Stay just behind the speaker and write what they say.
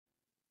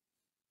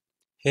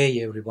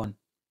Hey everyone.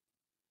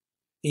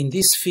 In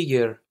this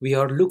figure, we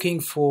are looking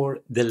for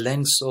the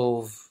length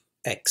of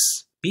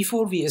x.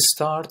 Before we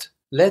start,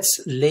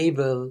 let's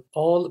label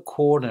all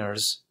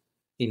corners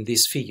in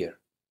this figure: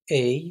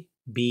 A,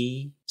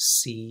 B,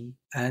 C,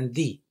 and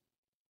D.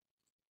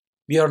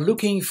 We are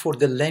looking for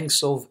the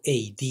length of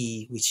AD,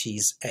 which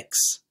is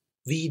x.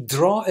 We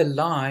draw a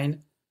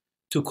line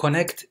to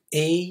connect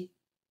A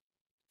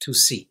to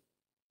C,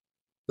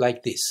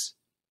 like this.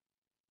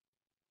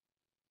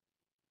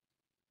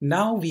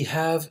 Now we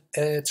have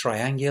a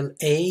triangle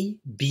A,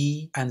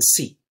 B, and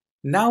C.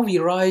 Now we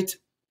write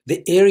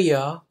the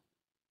area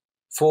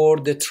for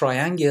the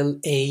triangle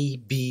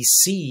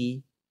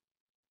ABC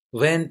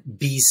when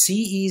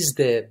BC is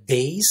the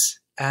base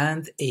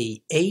and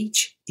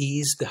AH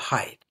is the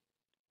height.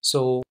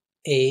 So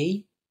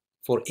A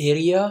for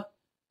area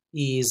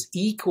is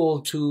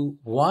equal to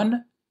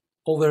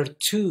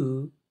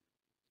 1/2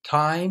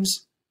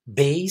 times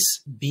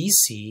base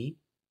BC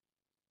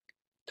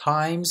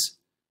times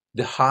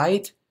the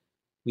height,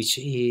 which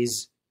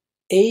is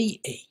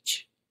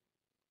AH.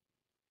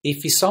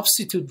 If we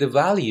substitute the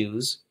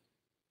values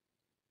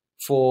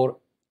for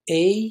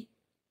A,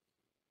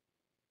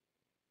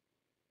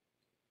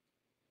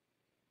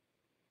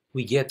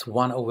 we get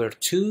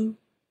 1/2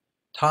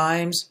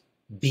 times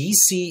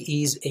BC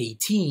is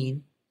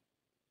 18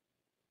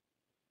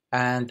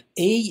 and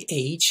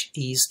AH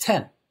is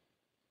 10.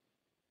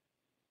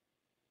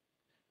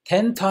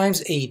 10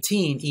 times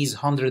 18 is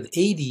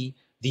 180,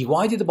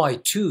 divided by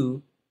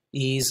 2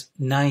 is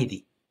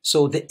 90.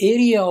 So the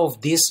area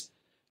of this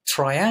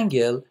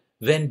triangle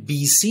when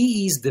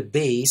BC is the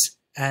base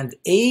and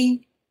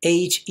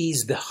AH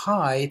is the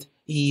height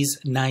is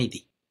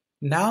 90.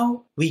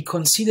 Now we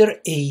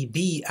consider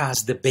AB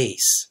as the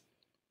base,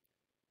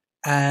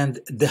 and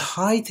the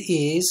height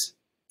is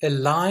a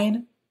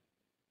line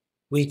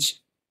which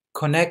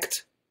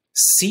connects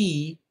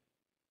C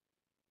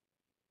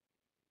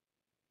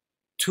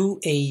to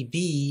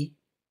AB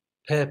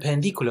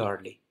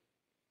perpendicularly.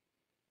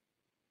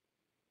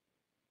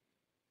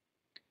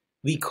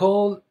 We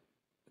call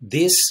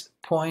this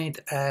point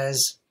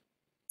as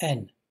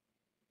N.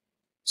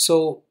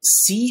 So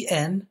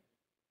CN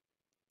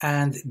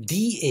and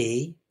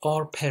DA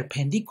are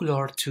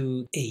perpendicular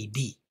to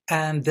AB,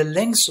 and the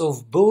length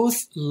of both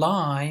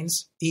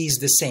lines is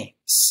the same.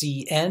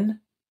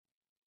 CN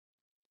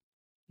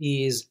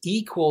is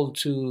equal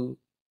to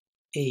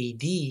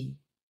AD,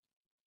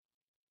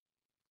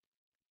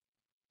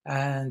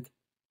 and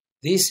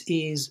this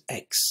is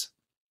X.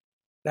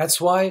 That's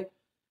why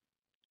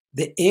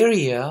the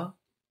area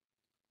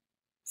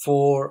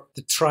for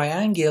the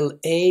triangle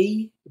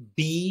A,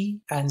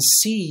 B, and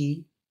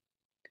C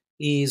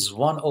is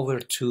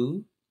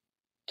 1/2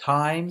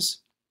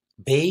 times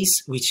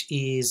base, which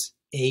is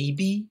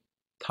AB,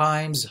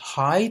 times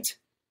height,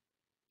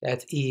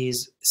 that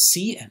is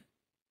CN.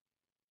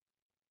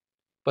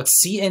 But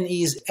CN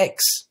is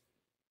X,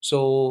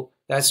 so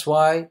that's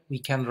why we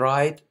can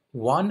write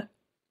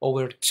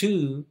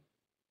 1/2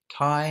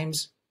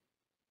 times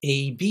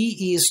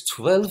AB is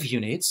 12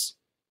 units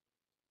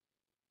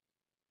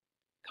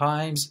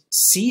times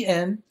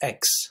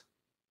CNX.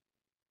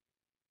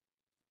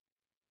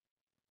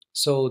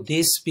 So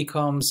this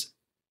becomes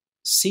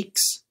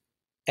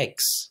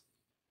 6x.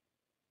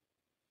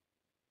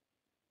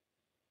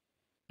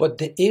 But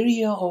the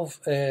area of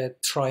a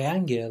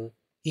triangle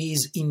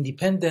is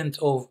independent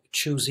of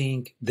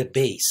choosing the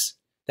base.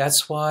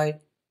 That's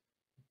why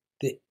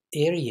the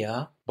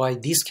area by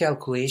this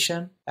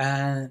calculation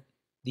and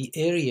the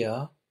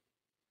area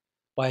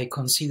by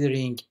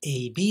considering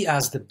AB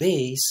as the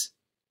base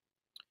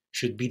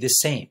should be the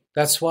same.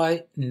 That's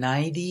why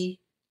 90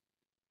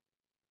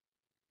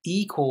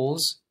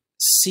 equals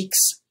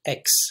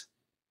 6x.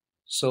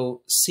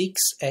 So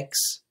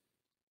 6x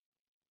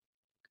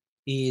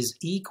is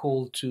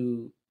equal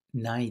to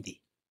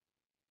 90.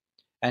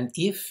 And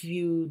if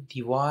you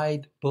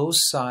divide both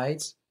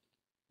sides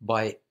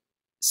by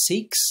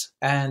 6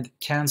 and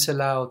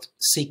cancel out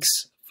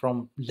 6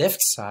 from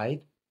left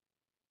side,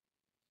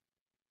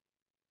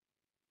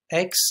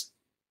 x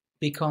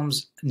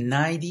becomes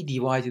 90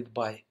 divided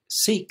by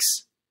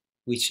 6,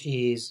 which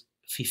is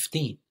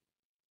 15.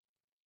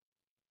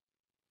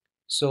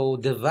 So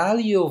the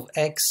value of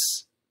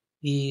x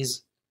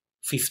is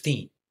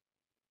 15.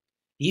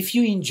 If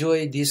you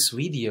enjoyed this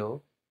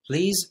video,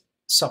 please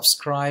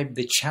subscribe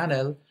the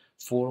channel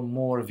for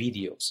more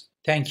videos.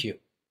 Thank you.